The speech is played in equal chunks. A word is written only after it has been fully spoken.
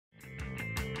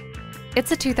It's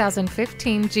a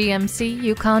 2015 GMC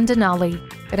Yukon Denali.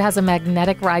 It has a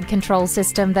magnetic ride control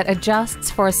system that adjusts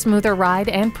for a smoother ride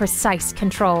and precise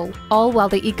control, all while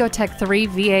the Ecotec 3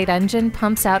 V8 engine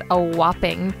pumps out a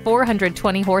whopping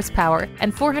 420 horsepower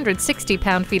and 460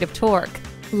 pound-feet of torque.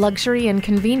 Luxury and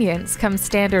convenience come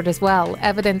standard as well,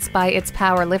 evidenced by its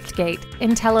power liftgate,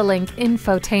 IntelliLink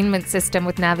infotainment system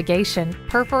with navigation,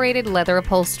 perforated leather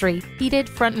upholstery, heated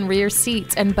front and rear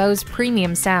seats, and Bose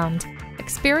premium sound.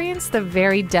 Experience the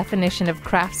very definition of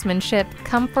craftsmanship,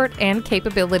 comfort, and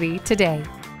capability today.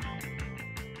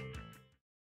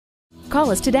 Call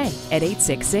us today at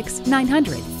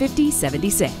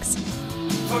 866-900-5076.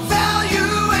 For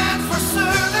value and for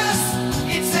service.